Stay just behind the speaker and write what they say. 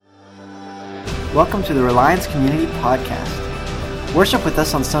Welcome to the Reliance Community Podcast. Worship with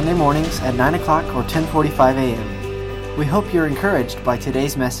us on Sunday mornings at 9 o'clock or 10:45 a.m. We hope you're encouraged by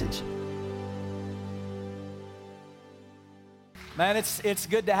today's message. Man, it's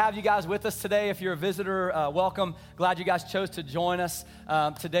good to have you guys with us today. If you're a visitor, welcome. Glad you guys chose to join us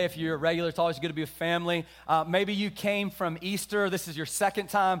today. If you're a regular, it's always good to be with family. Maybe you came from Easter. This is your second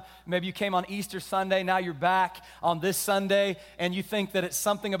time. Maybe you came on Easter Sunday. Now you're back on this Sunday, and you think that it's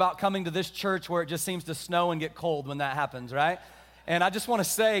something about coming to this church where it just seems to snow and get cold when that happens, right? And I just want to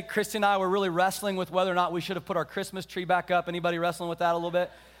say, Christy and I were really wrestling with whether or not we should have put our Christmas tree back up. Anybody wrestling with that a little bit?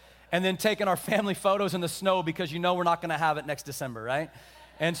 And then taking our family photos in the snow because you know we're not going to have it next December, right?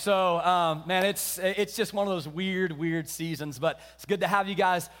 And so, man, it's just one of those weird seasons, but it's good to have you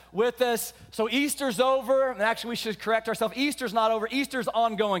guys with us. So Easter's over, and actually we should correct ourselves. Easter's not over. Easter's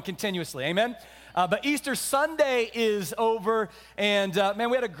ongoing continuously, amen? But Easter Sunday is over, and man,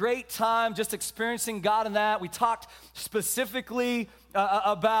 we had a great time just experiencing God in that. We talked specifically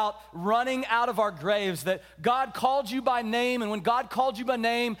about running out of our graves, that God called you by name, and when God called you by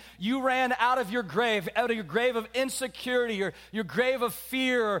name, you ran out of your grave of insecurity, or your grave of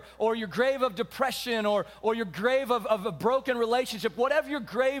fear, or your grave of depression, or your grave of a broken relationship. Whatever your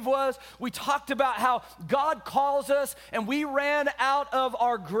grave was, we talked about how God calls us, and we ran out of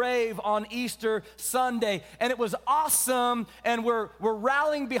our grave on Easter Sunday, and it was awesome, and we're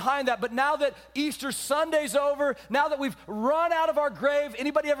rallying behind that. But now that Easter Sunday's over, now that we've run out of our grave,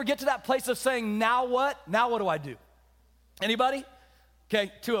 anybody ever get to that place of saying, now what? Now what do I do? Anybody?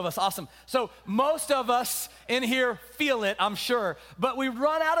 Okay, two of us, awesome. So most of us in here feel it, I'm sure, but we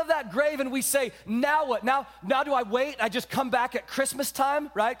run out of that grave and we say, now what? Now do I wait? I just come back at Christmas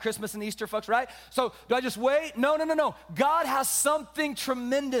time, right? Christmas and Easter, folks, right? So do I just wait? No. God has something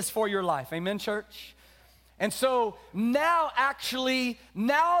tremendous for your life. Amen, church? And so now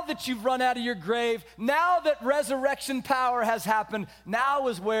that you've run out of your grave, now that resurrection power has happened, now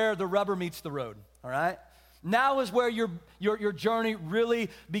is where the rubber meets the road, all right? Now is where your journey really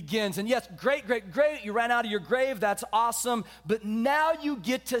begins. And yes, great, you ran out of your grave, that's awesome, but now you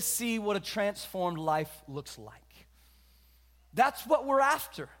get to see what a transformed life looks like. That's what we're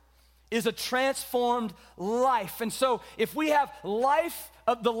after, is a transformed life. And so if we have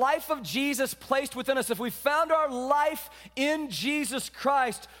the life of Jesus placed within us, if we found our life in Jesus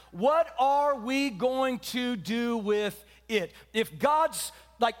Christ, what are we going to do with it? If God's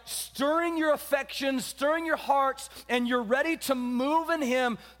like stirring your affections, stirring your hearts, and you're ready to move in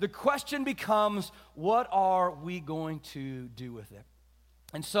Him, the question becomes, what are we going to do with it?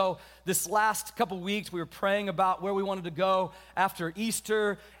 And so this last couple weeks, we were praying about where we wanted to go after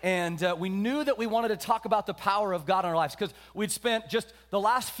Easter, and we knew that we wanted to talk about the power of God in our lives, because we'd spent just the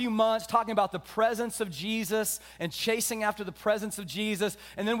last few months talking about the presence of Jesus and chasing after the presence of Jesus,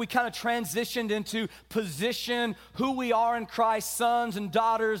 and then we kind of transitioned into position, who we are in Christ, sons and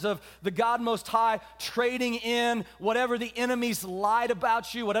daughters of the God Most High, trading in whatever the enemies lied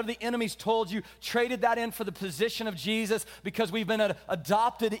about you, whatever the enemies told you, traded that in for the position of Jesus, because we've been adopted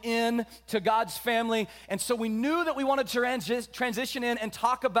in to God's family. And so we knew that we wanted to transition in and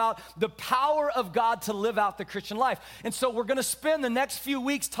talk about the power of God to live out the Christian life. And so we're going to spend the next few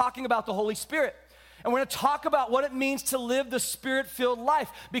weeks talking about the Holy Spirit. And we're going to talk about what it means to live the Spirit-filled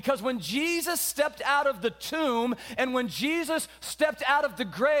life. Because when Jesus stepped out of the tomb, and when Jesus stepped out of the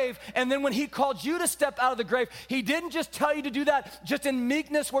grave, and then when He called you to step out of the grave, He didn't just tell you to do that just in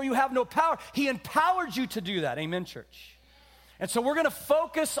meekness where you have no power. He empowered you to do that. Amen, church? And so we're going to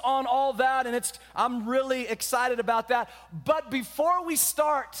focus on all that, and I'm really excited about that. But before we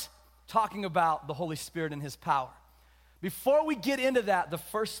start talking about the Holy Spirit and His power, before we get into that, the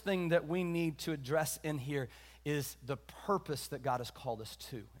first thing that we need to address in here is the purpose that God has called us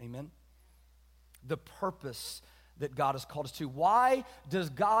to. Amen? The purpose that God has called us to. Why does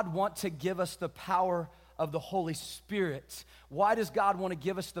God want to give us the power of the Holy Spirit? Why does God want to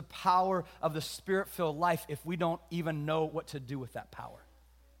give us the power of the Spirit-filled life if we don't even know what to do with that power?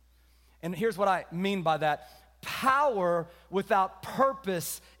 And here's what I mean by that. Power without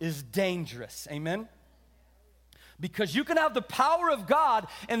purpose is dangerous. Amen? Because you can have the power of God,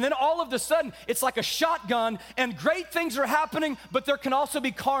 and then all of a sudden, it's like a shotgun, and great things are happening, but there can also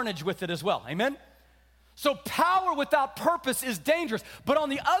be carnage with it as well. Amen? So power without purpose is dangerous. But on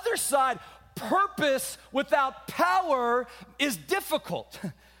the other side, purpose without power is difficult.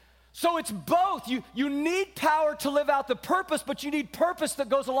 So it's both. You need power to live out the purpose, but you need purpose that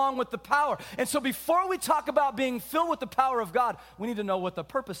goes along with the power. And so before we talk about being filled with the power of God, we need to know what the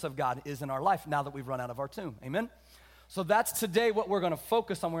purpose of God is in our life now that we've run out of our tomb. Amen? So that's today what we're going to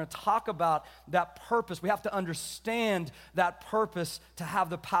focus on. We're going to talk about that purpose. We have to understand that purpose to have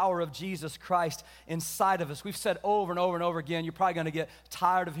the power of Jesus Christ inside of us. We've said over and over and over again, you're probably going to get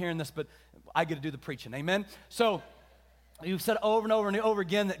tired of hearing this, but I get to do the preaching, amen? So you've said over and over and over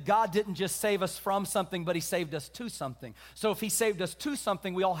again that God didn't just save us from something, but he saved us to something. So if he saved us to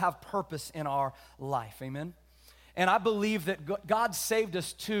something, we all have purpose in our life, amen? And I believe that God saved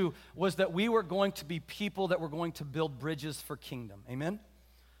us to was that we were going to be people that were going to build bridges for kingdom. Amen?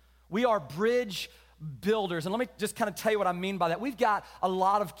 We are bridge builders. And let me just kind of tell you what I mean by that. We've got a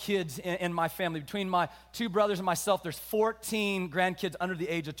lot of kids in my family. Between my two brothers and myself, there's 14 grandkids under the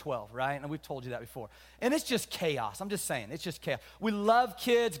age of 12, right? And we've told you that before. And it's just chaos. I'm just saying, it's just chaos. We love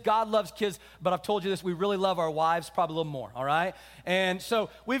kids. God loves kids. But I've told you this, we really love our wives probably a little more, all right? And so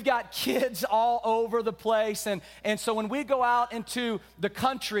we've got kids all over the place. And so when we go out into the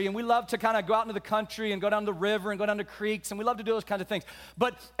country, and we love to kind of go out into the country and go down the river and go down the creeks, and we love to do those kinds of things.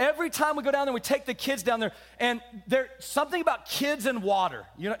 But every time we go down there, we take the kids down there, and there's something about kids and water.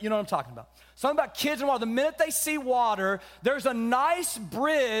 You know what I'm talking about. Something about kids and water. The minute they see water, there's a nice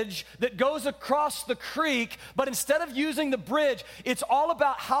bridge that goes across the creek, but instead of using the bridge, it's all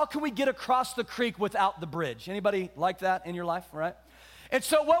about how can we get across the creek without the bridge. Anybody like that in your life, right? And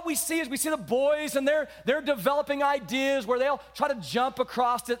so what we see is we see the boys, and they're developing ideas where they'll try to jump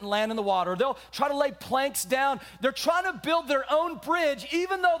across it and land in the water. They'll try to lay planks down. They're trying to build their own bridge,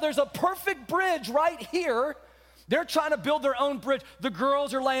 even though there's a perfect bridge right here. They're trying to build their own bridge. The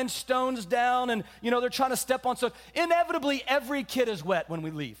girls are laying stones down, and they're trying to step on stones. Inevitably, every kid is wet when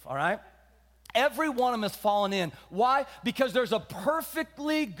we leave, all right? Every one of them has fallen in. Why? Because there's a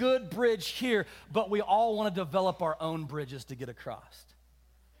perfectly good bridge here, but we all want to develop our own bridges to get across.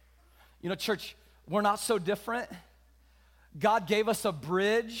 Church, we're not so different. God gave us a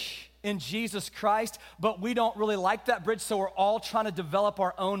bridge in Jesus Christ, but we don't really like that bridge, so we're all trying to develop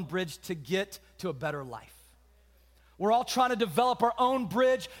our own bridge to get to a better life. We're all trying to develop our own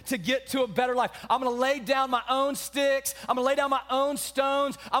bridge to get to a better life. I'm going to lay down my own sticks. I'm going to lay down my own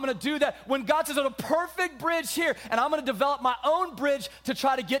stones. I'm going to do that. When God says there's a perfect bridge here, and I'm going to develop my own bridge to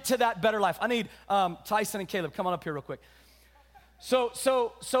try to get to that better life. I need Tyson and Caleb, come on up here real quick. So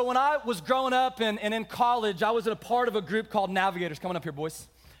when I was growing up and in college, I was a part of a group called Navigators. Come on up here, boys.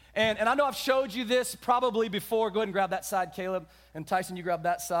 And I know I've showed you this probably before. Go ahead and grab that side, Caleb. And Tyson, you grab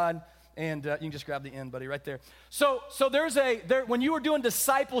that side. And you can just grab the end, buddy, right there. So when you were doing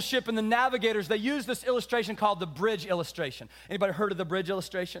discipleship in the Navigators, they used this illustration called the bridge illustration. Anybody heard of the bridge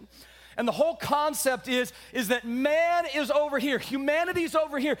illustration? And the whole concept is that man is over here, humanity's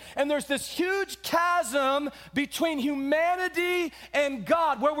over here, and there's this huge chasm between humanity and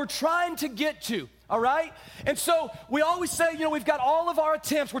God where we're trying to get to. All right? And so we always say, we've got all of our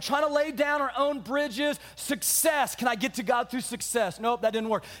attempts. We're trying to lay down our own bridges. Success. Can I get to God through success? Nope, that didn't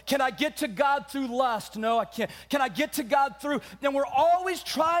work. Can I get to God through lust? No, I can't. Can I get to God through? And we're always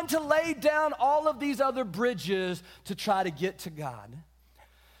trying to lay down all of these other bridges to try to get to God.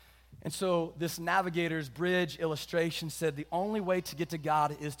 And so this Navigator's bridge illustration said the only way to get to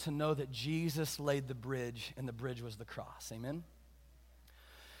God is to know that Jesus laid the bridge, and the bridge was the cross. Amen?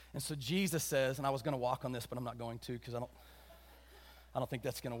 And so Jesus says, and I was going to walk on this, but I'm not going to because I don't think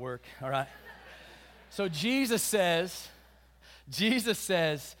that's going to work, all right? So Jesus says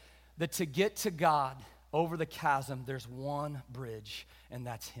that to get to God over the chasm, there's one bridge, and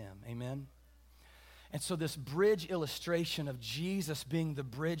that's him. Amen? And so this bridge illustration of Jesus being the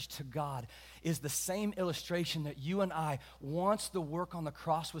bridge to God is the same illustration that you and I, once the work on the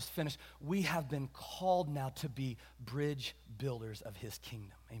cross was finished, we have been called now to be bridge builders of his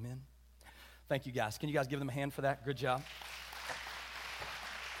kingdom. Amen? Thank you, guys. Can you guys give them a hand for that? Good job.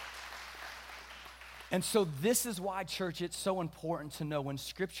 And so this is why, church, it's so important to know when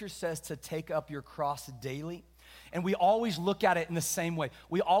Scripture says to take up your cross daily. And we always look at it in the same way.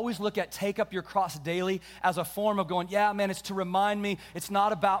 We always look at take up your cross daily as a form of going, yeah, man, it's to remind me it's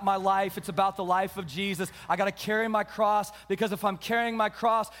not about my life. It's about the life of Jesus. I got to carry my cross because if I'm carrying my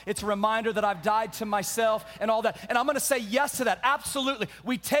cross, it's a reminder that I've died to myself and all that. And I'm going to say yes to that. Absolutely.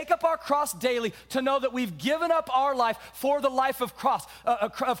 We take up our cross daily to know that we've given up our life for the life of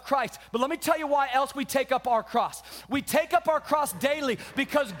Christ. But let me tell you why else we take up our cross. We take up our cross daily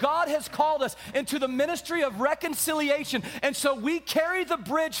because God has called us into the ministry of reconciliation. And so we carry the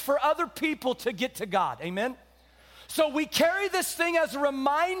bridge for other people to get to God. Amen? So we carry this thing as a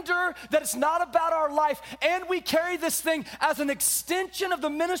reminder that it's not about our life, and we carry this thing as an extension of the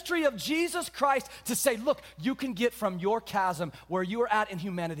ministry of Jesus Christ to say, look, you can get from your chasm where you are at in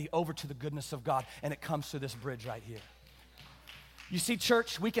humanity over to the goodness of God, and it comes through this bridge right here. You see,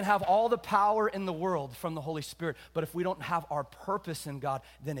 church, we can have all the power in the world from the Holy Spirit, but if we don't have our purpose in God,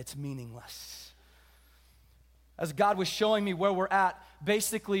 then it's meaningless. As God was showing me where we're at,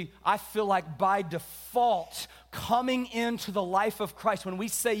 basically, I feel like by default, coming into the life of Christ, when we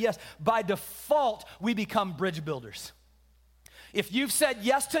say yes, by default, we become bridge builders. If you've said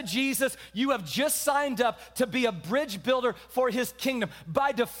yes to Jesus, you have just signed up to be a bridge builder for his kingdom.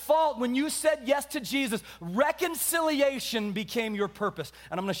 By default, when you said yes to Jesus, reconciliation became your purpose.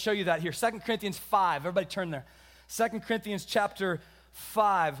 And I'm going to show you that here. 2 Corinthians 5, everybody turn there. 2 Corinthians chapter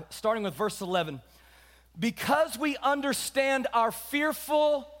 5, starting with verse 11. Because we understand our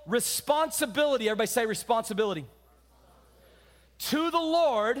fearful responsibility, everybody say responsibility, to the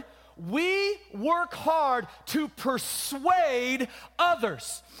Lord, we work hard to persuade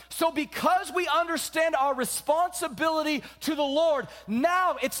others. So because we understand our responsibility to the Lord,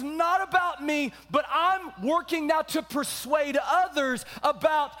 now it's not about me, but I'm working now to persuade others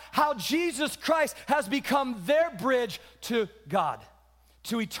about how Jesus Christ has become their bridge to God,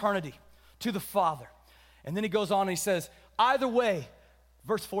 to eternity, to the Father. And then he goes on and he says, either way,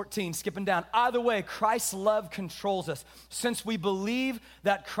 verse 14, skipping down, either way, Christ's love controls us. Since we believe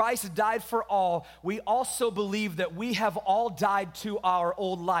that Christ died for all, we also believe that we have all died to our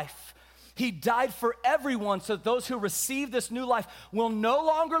old life. He died for everyone so that those who receive this new life will no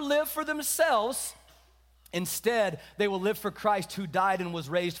longer live for themselves. Instead, they will live for Christ who died and was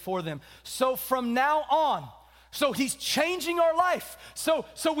raised for them. So from now on, so he's changing our life. So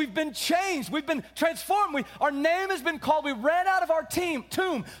we've been changed. We've been transformed. Our name has been called. We ran out of our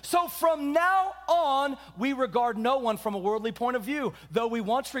tomb. So from now on, we regard no one from a worldly point of view. Though we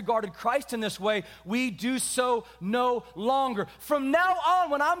once regarded Christ in this way, we do so no longer. From now on,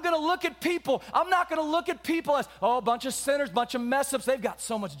 when I'm going to look at people, I'm not going to look at people as, oh, a bunch of sinners, bunch of mess-ups. They've got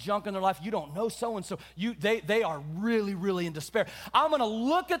so much junk in their life. You don't know so-and-so. They are really, really in despair. I'm going to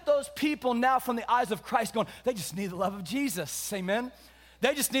look at those people now from the eyes of Christ going, they just need the love of Jesus, amen?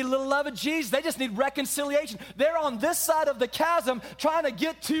 They just need a little love of Jesus. They just need reconciliation. They're on this side of the chasm trying to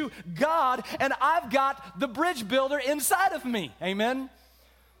get to God, and I've got the bridge builder inside of me, amen?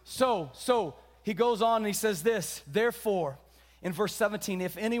 So he goes on and he says this, therefore, in verse 17,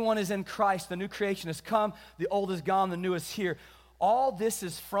 if anyone is in Christ, the new creation has come, the old is gone, the new is here. All this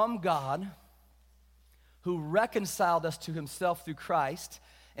is from God, who reconciled us to himself through Christ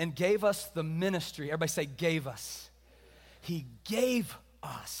and gave us the ministry. Everybody say, gave us. He gave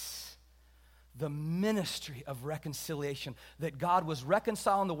us the ministry of reconciliation, that God was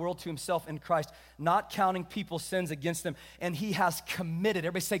reconciling the world to himself in Christ, not counting people's sins against them, and he has committed.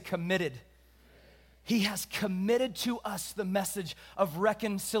 Everybody say committed. He has committed to us the message of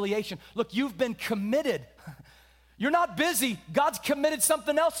reconciliation. Look, you've been committed. You're not busy. God's committed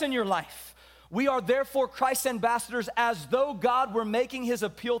something else in your life. We are therefore Christ's ambassadors, as though God were making his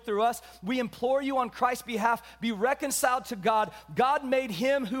appeal through us. We implore you on Christ's behalf, be reconciled to God. God made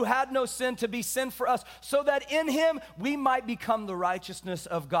him who had no sin to be sin for us, so that in him we might become the righteousness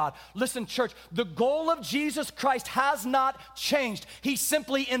of God. Listen, church, the goal of Jesus Christ has not changed. He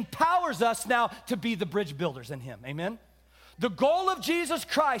simply empowers us now to be the bridge builders in him. Amen? The goal of Jesus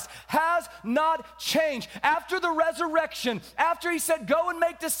Christ has not changed. After the resurrection, after he said, go and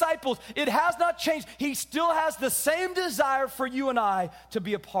make disciples, it has not changed. He still has the same desire for you and I to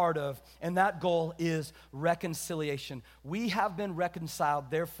be a part of, and that goal is reconciliation. We have been reconciled,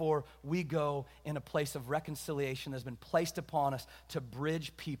 therefore we go in a place of reconciliation that's been placed upon us to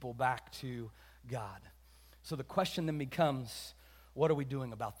bridge people back to God. So the question then becomes, what are we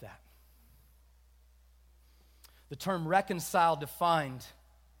doing about that? The term reconcile defined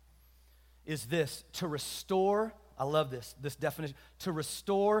is this, to restore, I love this definition, to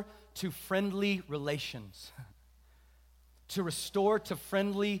restore to friendly relations. To restore to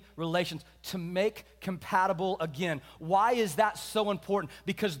friendly relations, to make compatible again. Why is that so important?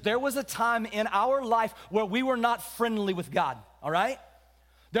 Because there was a time in our life where we were not friendly with God, all right?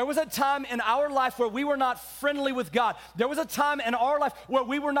 There was a time in our life where we were not friendly with God. There was a time in our life where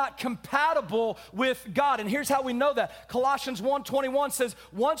we were not compatible with God. And here's how we know that. Colossians 1:21 says,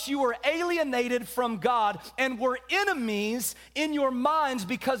 once you were alienated from God and were enemies in your minds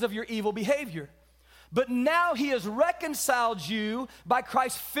because of your evil behavior. But now he has reconciled you by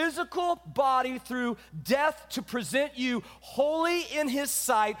Christ's physical body through death to present you holy in his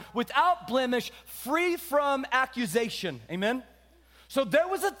sight, without blemish, free from accusation. Amen? So there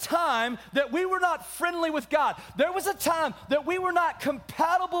was a time that we were not friendly with God. There was a time that we were not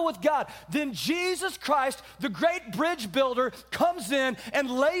compatible with God. Then Jesus Christ, the great bridge builder, comes in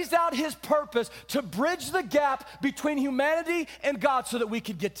and lays out his purpose to bridge the gap between humanity and God so that we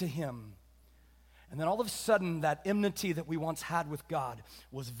could get to him. And then all of a sudden, that enmity that we once had with God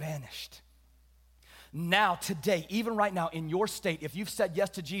was vanished. Now, today, even right now in your state, if you've said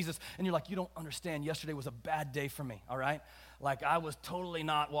yes to Jesus and you're like, you don't understand, yesterday was a bad day for me, all right? Like I was totally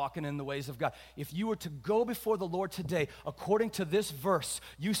not walking in the ways of God. If you were to go before the Lord today, according to this verse,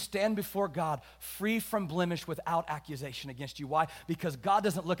 you stand before God free from blemish without accusation against you. Why? Because God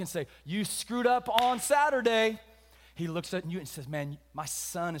doesn't look and say, you screwed up on Saturday. He looks at you and says, man, my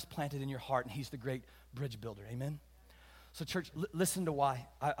son is planted in your heart and he's the great bridge builder, amen? So church, listen to why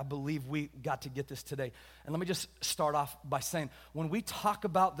I believe we got to get this today. And let me just start off by saying, when we talk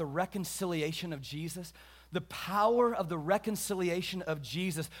about the reconciliation of Jesus, the power of the reconciliation of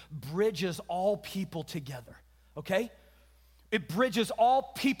Jesus bridges all people together, okay? It bridges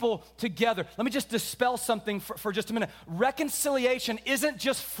all people together. Let me just dispel something for just a minute. Reconciliation isn't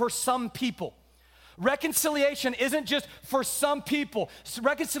just for some people. Reconciliation isn't just for some people.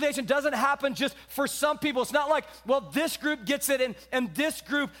 Reconciliation doesn't happen just for some people. It's not like, well, this group gets it and this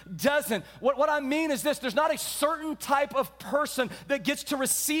group doesn't. What I mean is this, there's not a certain type of person that gets to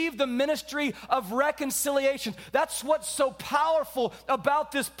receive the ministry of reconciliation. That's what's so powerful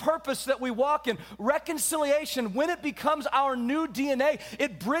about this purpose that we walk in. Reconciliation, when it becomes our new DNA,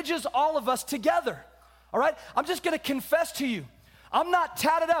 it bridges all of us together. All right? I'm just going to confess to you. I'm not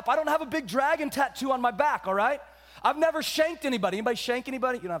tatted up. I don't have a big dragon tattoo on my back, all right? I've never shanked anybody. Anybody shank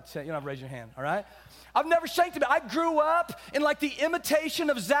anybody? You don't have to raise your hand, all right? I've never shanked anybody. I grew up in like the imitation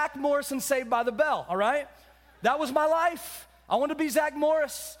of Zach Morris in Saved by the Bell, all right? That was my life. I wanted to be Zach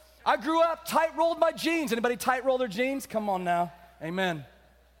Morris. I grew up, tight-rolled my jeans. Anybody tight-roll their jeans? Come on now. Amen.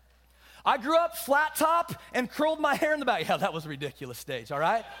 I grew up flat top and curled my hair in the back. Yeah, that was a ridiculous stage, all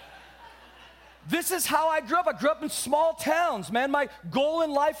right? This is how I grew up. I grew up in small towns, man. My goal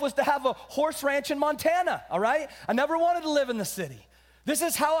in life was to have a horse ranch in Montana, all right? I never wanted to live in the city. This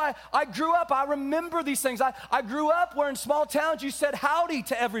is how I grew up. I remember these things. I grew up where in small towns you said howdy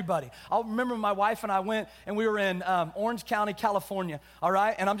to everybody. I'll remember my wife and I went and we were in Orange County, California, all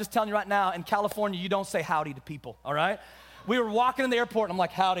right? And I'm just telling you right now, in California, you don't say howdy to people, all right? We were walking in the airport and I'm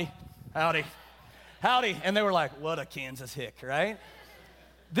like, howdy, howdy, howdy. And they were like, what a Kansas hick, right?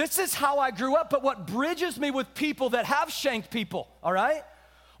 This is how I grew up, but what bridges me with people that have shanked people, all right?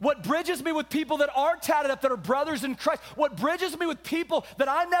 What bridges me with people that are tatted up, that are brothers in Christ, what bridges me with people that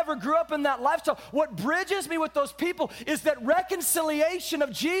I never grew up in that lifestyle, what bridges me with those people is that reconciliation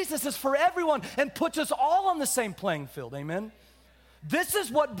of Jesus is for everyone and puts us all on the same playing field, amen? This is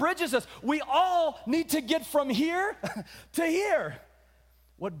what bridges us. We all need to get from here to here.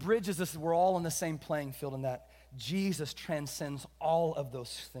 What bridges us is we're all on the same playing field in that Jesus transcends all of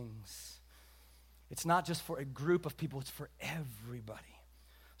those things. It's not just for a group of people, it's for everybody.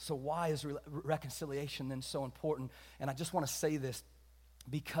 So why is reconciliation then so important? And I just want to say this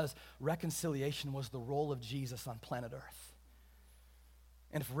because reconciliation was the role of Jesus on planet Earth.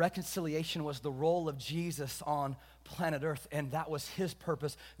 And if reconciliation was the role of Jesus on planet Earth and that was his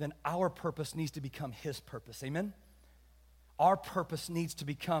purpose, then our purpose needs to become his purpose. Amen? Our purpose needs to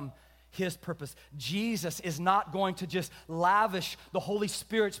become his purpose. Jesus is not going to just lavish the Holy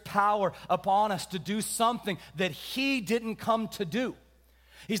Spirit's power upon us to do something that he didn't come to do.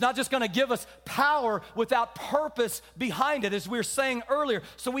 He's not just going to give us power without purpose behind it, as we were saying earlier.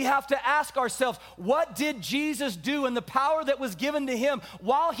 So we have to ask ourselves, what did Jesus do in the power that was given to him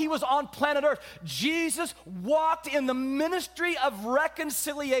while he was on planet Earth? Jesus walked in the ministry of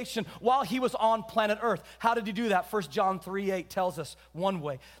reconciliation while he was on planet Earth. How did he do that? 1 John 3:8 tells us one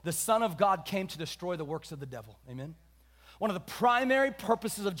way. The Son of God came to destroy the works of the devil. Amen? One of the primary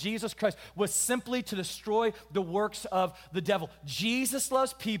purposes of Jesus Christ was simply to destroy the works of the devil. Jesus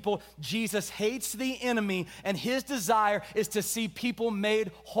loves people, Jesus hates the enemy, and his desire is to see people made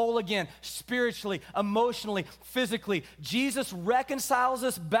whole again, spiritually, emotionally, physically. Jesus reconciles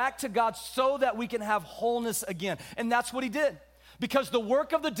us back to God so that we can have wholeness again. And that's what he did. Because the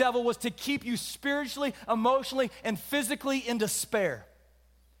work of the devil was to keep you spiritually, emotionally, and physically in despair.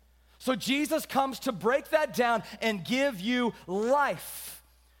 So Jesus comes to break that down and give you life.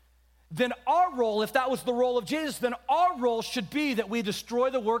 Then our role, if that was the role of Jesus, then our role should be that we destroy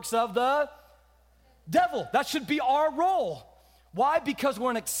the works of the devil. That should be our role. Why? Because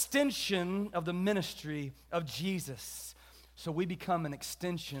we're an extension of the ministry of Jesus. So we become an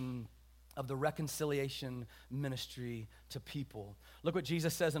extension of the reconciliation ministry to people. Look what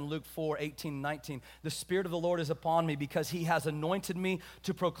Jesus says in Luke 4:18-19. The Spirit of the Lord is upon me because he has anointed me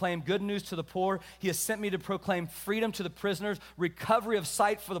to proclaim good news to the poor. He has sent me to proclaim freedom to the prisoners, recovery of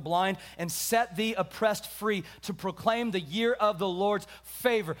sight for the blind, and set the oppressed free, to proclaim the year of the Lord's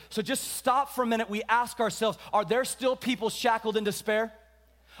favor. So just stop for a minute. We ask ourselves, are there still people shackled in despair?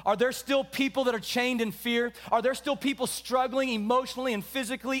 Are there still people that are chained in fear? Are there still people struggling emotionally and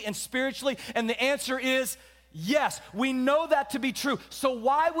physically and spiritually? And the answer is yes. We know that to be true. So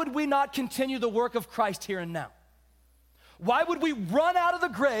why would we not continue the work of Christ here and now? Why would we run out of the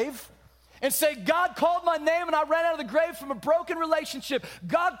grave and say, God called my name and I ran out of the grave from a broken relationship.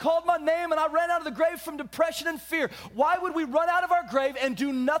 God called my name and I ran out of the grave from depression and fear. Why would we run out of our grave and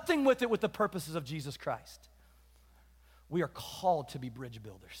do nothing with it with the purposes of Jesus Christ? We are called to be bridge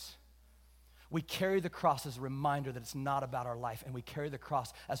builders. We carry the cross as a reminder that it's not about our life, and we carry the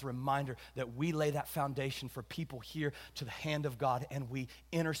cross as a reminder that we lay that foundation for people here to the hand of God, and we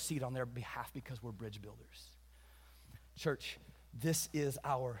intercede on their behalf because we're bridge builders. Church, this is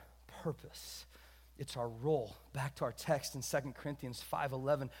our purpose. It's our role. Back to our text in 2 Corinthians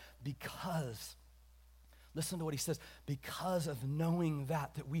 5:11, because, listen to what he says, because of knowing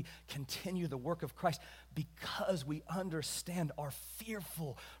that we continue the work of Christ, because we understand our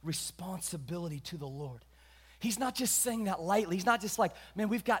fearful responsibility to the Lord. He's not just saying that lightly. He's not just like, man,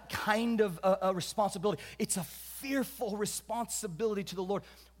 we've got kind of a responsibility. It's a fearful responsibility to the Lord.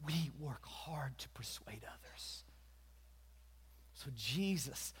 We work hard to persuade others. So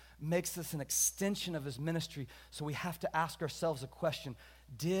Jesus makes this an extension of his ministry, so we have to ask ourselves a question.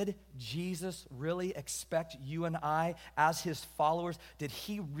 Did Jesus really expect you and I, as his followers, did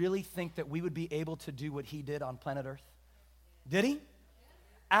he really think that we would be able to do what he did on planet Earth? Did he?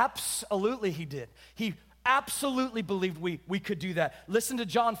 Absolutely he did. He absolutely believed we could do that. Listen to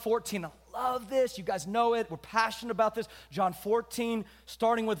John 14. I love this. You guys know it. We're passionate about this. John 14,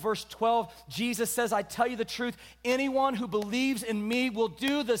 starting with verse 12, Jesus says, I tell you the truth, anyone who believes in me will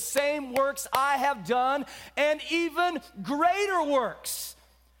do the same works I have done, and even greater works.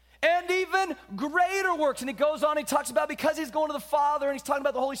 And even greater works. And he goes on, he talks about because he's going to the Father, and he's talking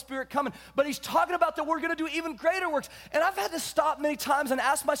about the Holy Spirit coming, but he's talking about that we're going to do even greater works. And I've had to stop many times and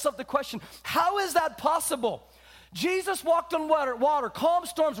ask myself the question, how is that possible? Jesus walked on water, calmed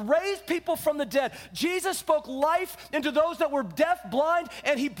storms, raised people from the dead. Jesus spoke life into those that were deaf, blind,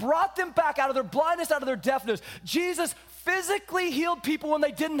 and he brought them back out of their blindness, out of their deafness. Jesus physically healed people when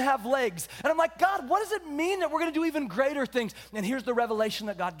they didn't have legs. And I'm like, God, what does it mean that we're going to do even greater things? And here's the revelation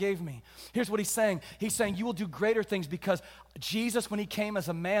that God gave me. Here's what he's saying. He's saying you will do greater things because Jesus, when he came as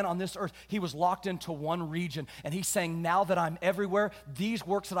a man on this earth, he was locked into one region. And he's saying, now that I'm everywhere, these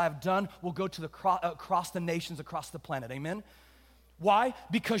works that I've done will go to across the nations, across the planet. Amen? Why?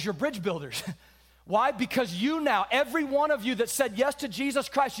 Because you're bridge builders. Why? Because you now, every one of you that said yes to Jesus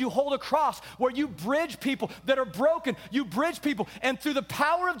Christ, you hold a cross where you bridge people that are broken. You bridge people, and through the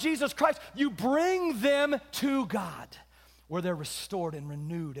power of Jesus Christ, you bring them to God, where they're restored and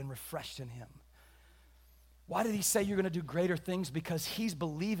renewed and refreshed in him. Why did he say you're going to do greater things? Because he's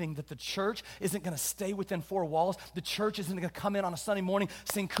believing that the church isn't going to stay within four walls. The church isn't going to come in on a Sunday morning,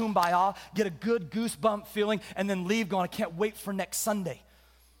 sing Kumbaya, get a good goosebump feeling, and then leave going, I can't wait for next Sunday.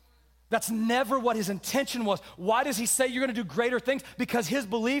 That's never what his intention was. Why does he say you're going to do greater things? Because his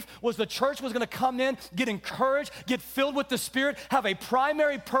belief was the church was going to come in, get encouraged, get filled with the Spirit, have a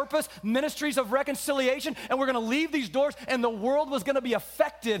primary purpose, ministries of reconciliation, and we're going to leave these doors, and the world was going to be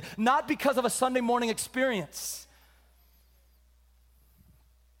affected, not because of a Sunday morning experience.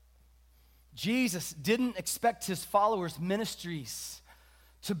 Jesus didn't expect his followers' ministries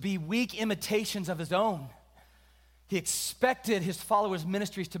to be weak imitations of his own. He expected his followers'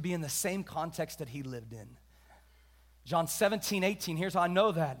 ministries to be in the same context that he lived in. John 17:18, here's how I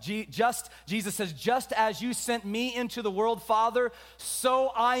know that. Jesus says, just as you sent me into the world, Father,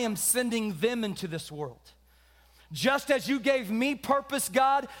 so I am sending them into this world. Just as you gave me purpose,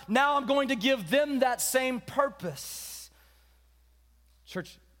 God, now I'm going to give them that same purpose.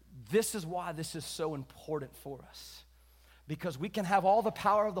 Church, this is why this is so important for us. Because we can have all the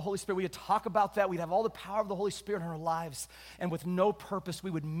power of the Holy Spirit. We would talk about that. We'd have all the power of the Holy Spirit in our lives. And with no purpose, we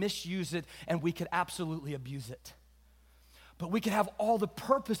would misuse it and we could absolutely abuse it. But we could have all the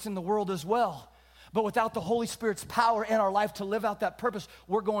purpose in the world as well. But without the Holy Spirit's power in our life to live out that purpose,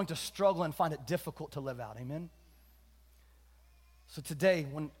 we're going to struggle and find it difficult to live out. Amen? So today,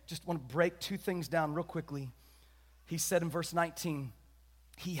 just want to break two things down real quickly. He said in verse 19,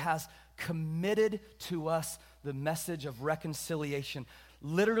 he has committed to us the message of reconciliation.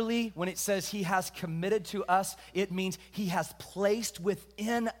 Literally, when it says he has committed to us, it means he has placed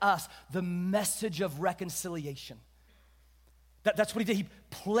within us the message of reconciliation. That's what he did. He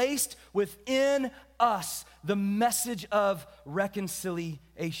placed within us the message of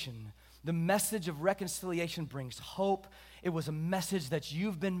reconciliation. The message of reconciliation brings hope. It was a message that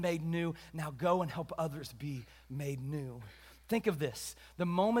you've been made new. Now go and help others be made new. think of this. The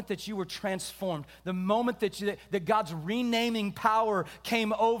moment that you were transformed, the moment that God's renaming power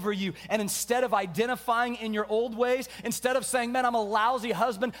came over you, and instead of identifying in your old ways, instead of saying, man, I'm a lousy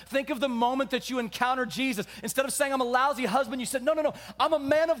husband, think of the moment that you encountered Jesus. Instead of saying, I'm a lousy husband, you said, no, I'm a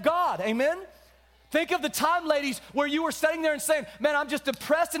man of God, amen? Think of the time, ladies, where you were sitting there and saying, man, I'm just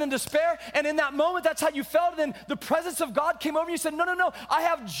depressed and in despair, and in that moment, that's how you felt, and then the presence of God came over you, you said, no, I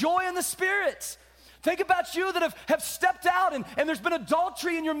have joy in the Spirit. Think about you that have stepped out and there's been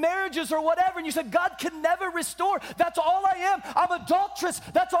adultery in your marriages or whatever, and you said, God can never restore. That's all I am. I'm adulterous.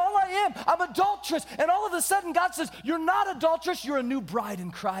 That's all I am. I'm adulterous. And all of a sudden, God says, you're not adulterous. You're a new bride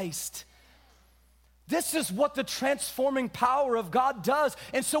in Christ. This is what the transforming power of God does.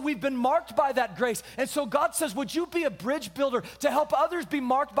 And so we've been marked by that grace. And so God says, would you be a bridge builder to help others be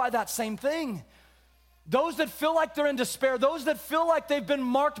marked by that same thing? Those that feel like they're in despair, those that feel like they've been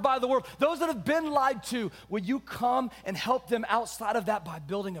marked by the world, those that have been lied to, will you come and help them outside of that by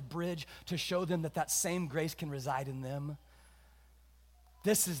building a bridge to show them that that same grace can reside in them?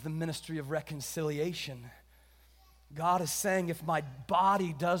 This is the ministry of reconciliation. God is saying, if my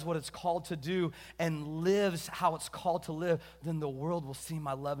body does what it's called to do and lives how it's called to live, then the world will see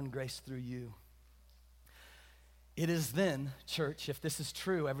my love and grace through you. It is then, church, if this is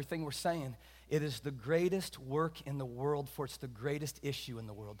true, everything we're saying, it is the greatest work in the world, for it's the greatest issue in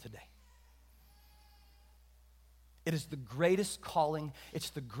the world today. It is the greatest calling,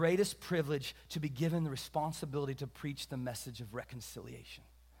 it's the greatest privilege to be given the responsibility to preach the message of reconciliation.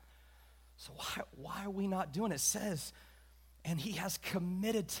 So why are we not doing it? It says, and he has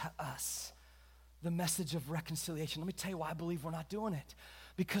committed to us the message of reconciliation. Let me tell you why I believe we're not doing it.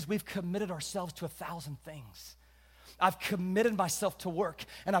 Because we've committed ourselves to 1,000 things. I've committed myself to work,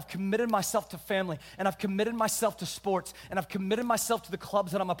 and I've committed myself to family, and I've committed myself to sports, and I've committed myself to the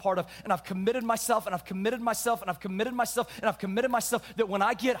clubs that I'm a part of, and I've committed myself, and I've committed myself, and I've committed myself, and I've committed myself that when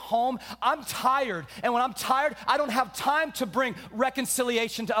I get home, I'm tired, and when I'm tired, I don't have time to bring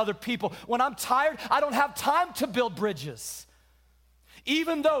reconciliation to other people. When I'm tired, I don't have time to build bridges.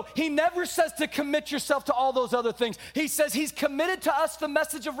 Even though he never says to commit yourself to all those other things, he says he's committed to us the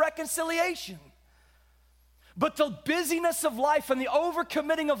message of reconciliation. But the busyness of life and the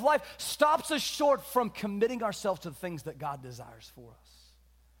overcommitting of life stops us short from committing ourselves to the things that God desires for us.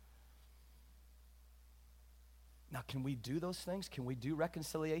 Now, can we do those things? Can we do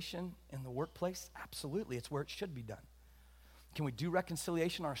reconciliation in the workplace? Absolutely, it's where it should be done. Can we do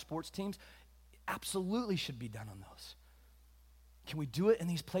reconciliation on our sports teams? Absolutely should be done on those. Can we do it in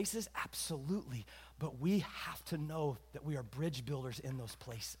these places? Absolutely. But we have to know that we are bridge builders in those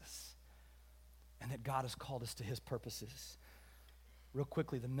places and that God has called us to his purposes. Real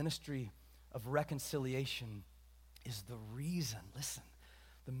quickly, the ministry of reconciliation is the reason, listen,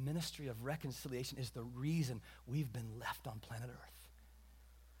 the ministry of reconciliation is the reason we've been left on planet Earth.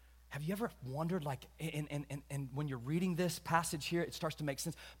 Have you ever wondered, like, and when you're reading this passage here, it starts to make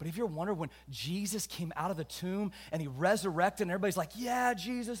sense, but have you ever wondered when Jesus came out of the tomb and he resurrected and everybody's like, yeah,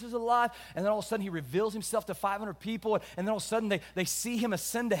 Jesus is alive, and then all of a sudden he reveals himself to 500 people, and then all of a sudden they see him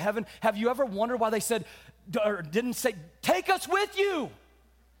ascend to heaven? Have you ever wondered why they said, or didn't say, take us with you?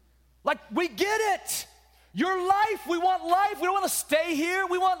 Like, we get it. Your life, we want life. We don't want to stay here.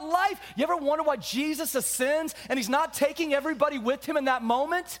 We want life. You ever wonder why Jesus ascends and he's not taking everybody with him in that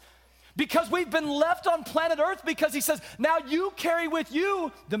moment? Because we've been left on planet Earth, because he says, now you carry with you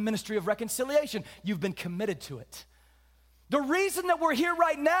the ministry of reconciliation. You've been committed to it. The reason that we're here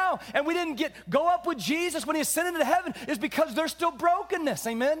right now and we didn't go up with Jesus when he ascended into heaven is because there's still brokenness,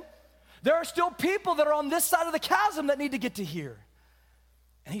 amen? There are still people that are on this side of the chasm that need to get to here.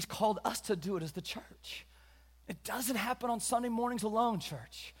 And he's called us to do it as the church. It doesn't happen on Sunday mornings alone,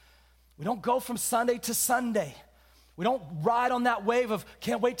 church. We don't go from Sunday to Sunday. We don't ride on that wave of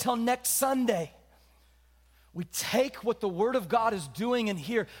can't wait till next Sunday. We take what the Word of God is doing in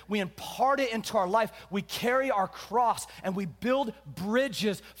here, we impart it into our life, we carry our cross, and we build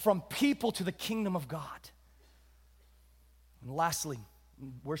bridges from people to the kingdom of God. And lastly,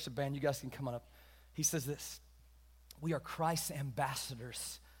 worship band, you guys can come on up. He says this, we are Christ's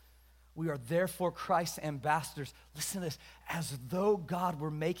ambassadors. We are therefore Christ's ambassadors. Listen to this, as though God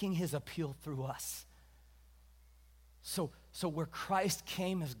were making his appeal through us. So where Christ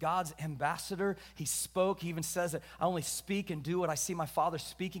came as God's ambassador, he spoke, he even says that I only speak and do what I see my Father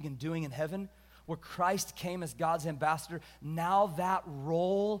speaking and doing in heaven. Where Christ came as God's ambassador, now that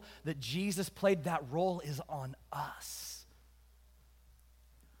role that Jesus played, that role is on us.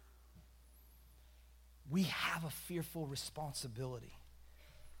 We have a fearful responsibility.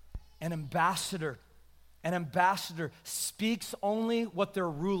 An ambassador An ambassador speaks only what their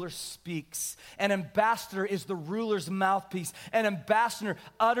ruler speaks. An ambassador is the ruler's mouthpiece. An ambassador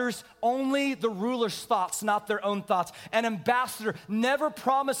utters only the ruler's thoughts, not their own thoughts. An ambassador never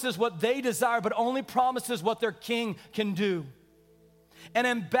promises what they desire, but only promises what their king can do. An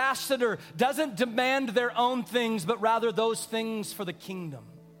ambassador doesn't demand their own things, but rather those things for the kingdom.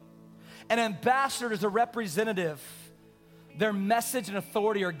 An ambassador is a representative. Their message and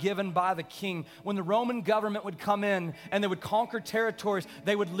authority are given by the king. When the Roman government would come in and they would conquer territories,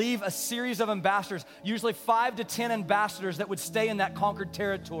 they would leave a series of ambassadors, usually 5 to 10 ambassadors that would stay in that conquered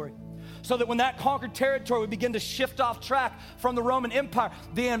territory. So that when that conquered territory would begin to shift off track from the Roman Empire,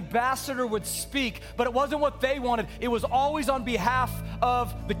 the ambassador would speak, but it wasn't what they wanted. It was always on behalf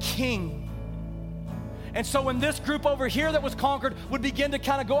of the king. And so when this group over here that was conquered would begin to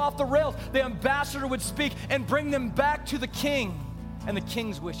kind of go off the rails, the ambassador would speak and bring them back to the king and the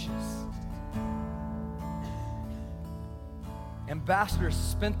king's wishes. Ambassadors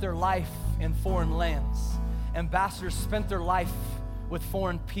spent their life in foreign lands. Ambassadors spent their life with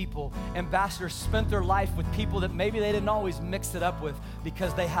foreign people. Ambassadors spent their life with people that maybe they didn't always mix it up with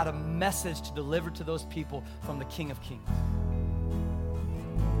because they had a message to deliver to those people from the King of Kings.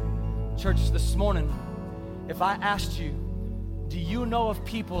 Church, this morning, if I asked you, do you know of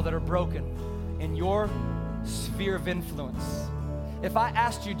people that are broken in your sphere of influence? If I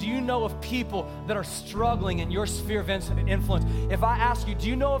asked you, do you know of people that are struggling in your sphere of influence? If I ask you, do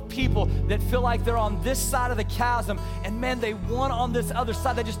you know of people that feel like they're on this side of the chasm and man, they want on this other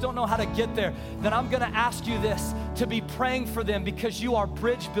side, they just don't know how to get there, then I'm gonna ask you this, to be praying for them because you are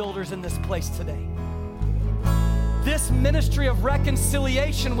bridge builders in this place today. This ministry of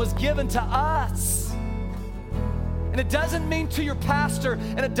reconciliation was given to us. And it doesn't mean to your pastor,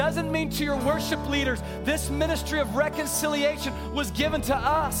 and it doesn't mean to your worship leaders. This ministry of reconciliation was given to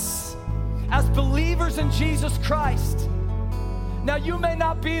us as believers in Jesus Christ. Now, you may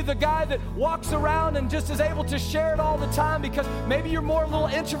not be the guy that walks around and just is able to share it all the time because maybe you're more a little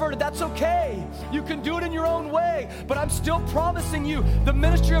introverted. That's okay. You can do it in your own way. But I'm still promising you, the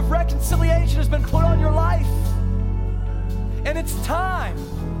ministry of reconciliation has been put on your life. And it's time.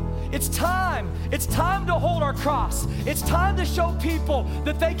 It's time. It's time to hold our cross. It's time to show people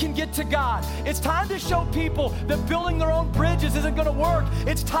that they can get to God. It's time to show people that building their own bridges isn't going to work.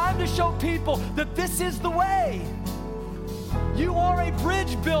 It's time to show people that this is the way. You are a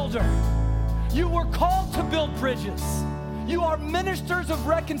bridge builder. You were called to build bridges. You are ministers of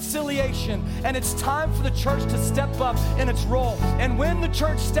reconciliation, and it's time for the church to step up in its role. And when the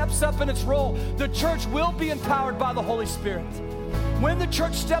church steps up in its role, the church will be empowered by the Holy Spirit. When the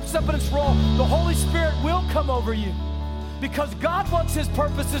church steps up in its role, the Holy Spirit will come over you because God wants His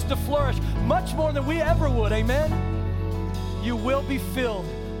purposes to flourish much more than we ever would, amen? You will be filled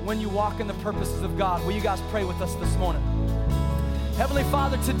when you walk in the purposes of God. Will you guys pray with us this morning? Heavenly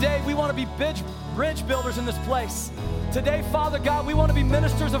Father, today we want to be bridge builders in this place. Today, Father God, we want to be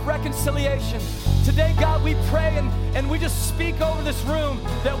ministers of reconciliation. Today, God, we pray and we just speak over this room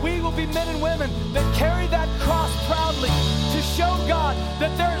that we will be men and women that carry that cross proudly to show, God,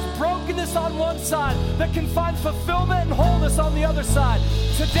 that there is brokenness on one side that can find fulfillment and wholeness on the other side.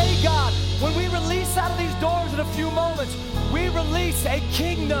 Today, God, when we release out of these doors in a few moments, we release a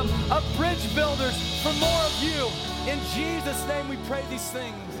kingdom of bridge builders for more of you. In Jesus' name we pray these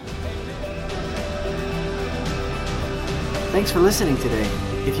things. Amen. Thanks for listening today.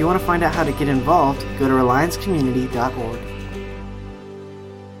 If you want to find out how to get involved, go to reliancecommunity.org.